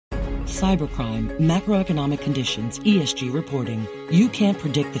cybercrime, macroeconomic conditions, ESG reporting. You can't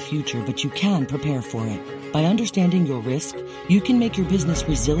predict the future, but you can prepare for it. By understanding your risk, you can make your business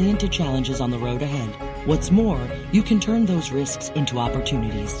resilient to challenges on the road ahead. What's more, you can turn those risks into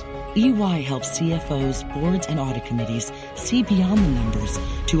opportunities. EY helps CFOs, boards, and audit committees see beyond the numbers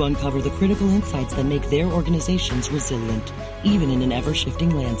to uncover the critical insights that make their organizations resilient, even in an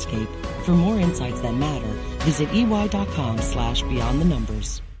ever-shifting landscape. For more insights that matter, visit ey.com/beyond the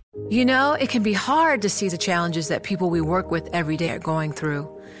numbers. You know, it can be hard to see the challenges that people we work with every day are going through.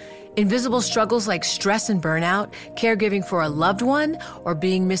 Invisible struggles like stress and burnout, caregiving for a loved one, or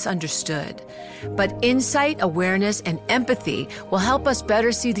being misunderstood. But insight, awareness, and empathy will help us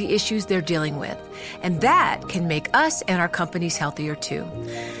better see the issues they're dealing with. And that can make us and our companies healthier too.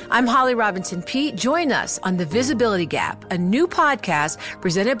 I'm Holly Robinson Peete. Join us on The Visibility Gap, a new podcast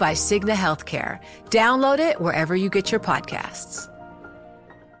presented by Cigna Healthcare. Download it wherever you get your podcasts.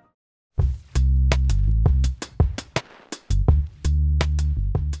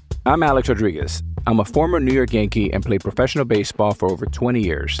 I'm Alex Rodriguez. I'm a former New York Yankee and played professional baseball for over 20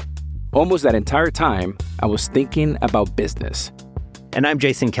 years. Almost that entire time, I was thinking about business. And I'm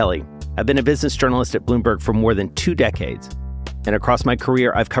Jason Kelly. I've been a business journalist at Bloomberg for more than 2 decades. And across my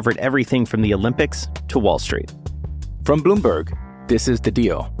career, I've covered everything from the Olympics to Wall Street. From Bloomberg, this is The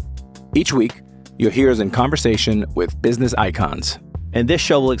Deal. Each week, you'll hear us in conversation with business icons. And this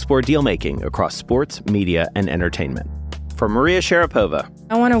show will explore deal-making across sports, media, and entertainment. From Maria Sharapova.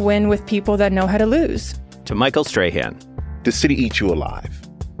 I want to win with people that know how to lose. To Michael Strahan. The city eats you alive.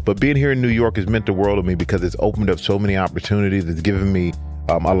 But being here in New York has meant the world to me because it's opened up so many opportunities. It's given me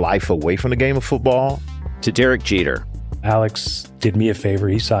a life away from the game of football. To Derek Jeter. Alex did me a favor.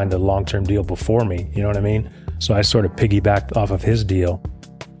 He signed a long-term deal before me. You know what I mean? So I sort of piggybacked off of his deal.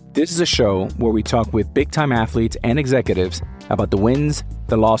 This is a show where we talk with big-time athletes and executives about the wins,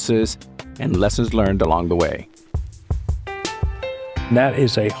 the losses, and lessons learned along the way. That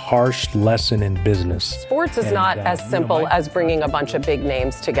is a harsh lesson in business. Sports is not as simple as bringing a bunch of big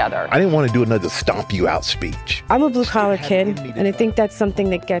names together. I didn't want to do another stomp you out speech. I'm a blue-collar kid, and I think that's something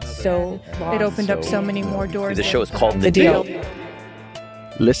that gets so lost. It opened up so many more doors. The show is called The Deal.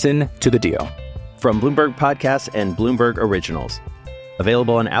 Listen to The Deal. From Bloomberg Podcasts and Bloomberg Originals.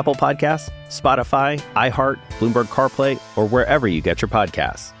 Available on Apple Podcasts, Spotify, iHeart, Bloomberg CarPlay, or wherever you get your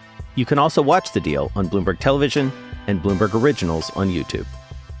podcasts. You can also watch The Deal on Bloomberg Television and Bloomberg Originals on YouTube.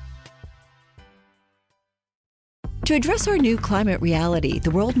 To address our new climate reality,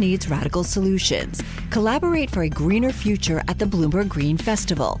 the world needs radical solutions. Collaborate for a greener future at the Bloomberg Green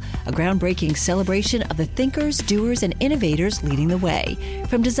Festival, a groundbreaking celebration of the thinkers, doers, and innovators leading the way.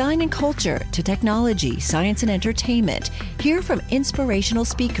 From design and culture to technology, science, and entertainment, hear from inspirational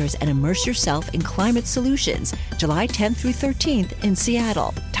speakers and immerse yourself in climate solutions. July 10th through 13th in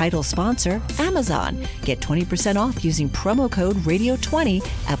Seattle. Title sponsor, Amazon. Get 20% off using promo code RADIO20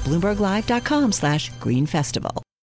 at BloombergLive.com/Green Festival.